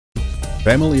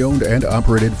Family owned and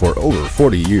operated for over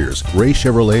 40 years, Ray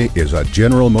Chevrolet is a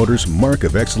General Motors Mark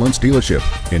of Excellence dealership.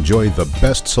 Enjoy the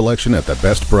best selection at the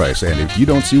best price, and if you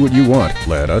don't see what you want,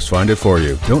 let us find it for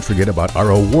you. Don't forget about our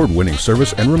award-winning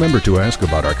service, and remember to ask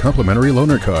about our complimentary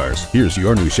loaner cars. Here's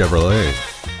your new Chevrolet.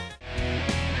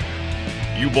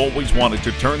 You've always wanted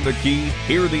to turn the key,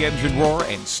 hear the engine roar,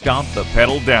 and stomp the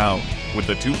pedal down. With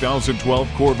the 2012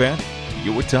 Corvette,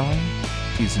 your time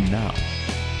is now.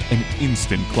 An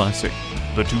instant classic.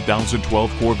 The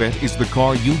 2012 Corvette is the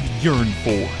car you yearn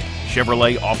for.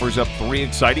 Chevrolet offers up 3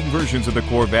 exciting versions of the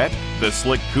Corvette: the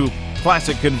Slick Coupe,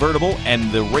 Classic Convertible, and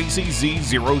the Racy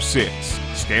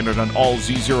Z06. Standard on all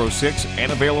Z06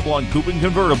 and available on Coupe and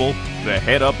Convertible, the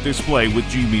head-up display with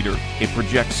G-meter. It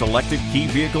projects selected key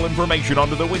vehicle information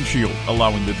onto the windshield,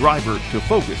 allowing the driver to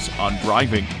focus on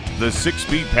driving. The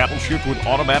 6-speed paddle shift with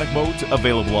automatic modes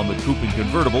available on the Coupe and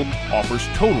Convertible offers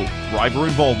total driver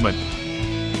involvement.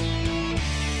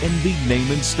 And the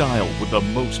name and style with the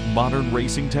most modern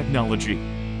racing technology.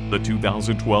 The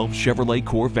 2012 Chevrolet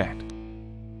Corvette.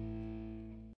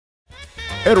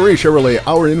 At Ray Chevrolet,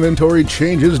 our inventory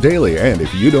changes daily, and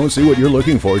if you don't see what you're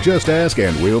looking for, just ask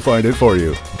and we'll find it for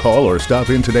you. Call or stop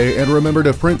in today, and remember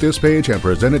to print this page and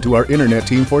present it to our internet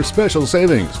team for special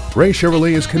savings. Ray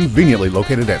Chevrolet is conveniently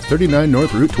located at 39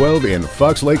 North Route 12 in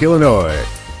Fox Lake, Illinois.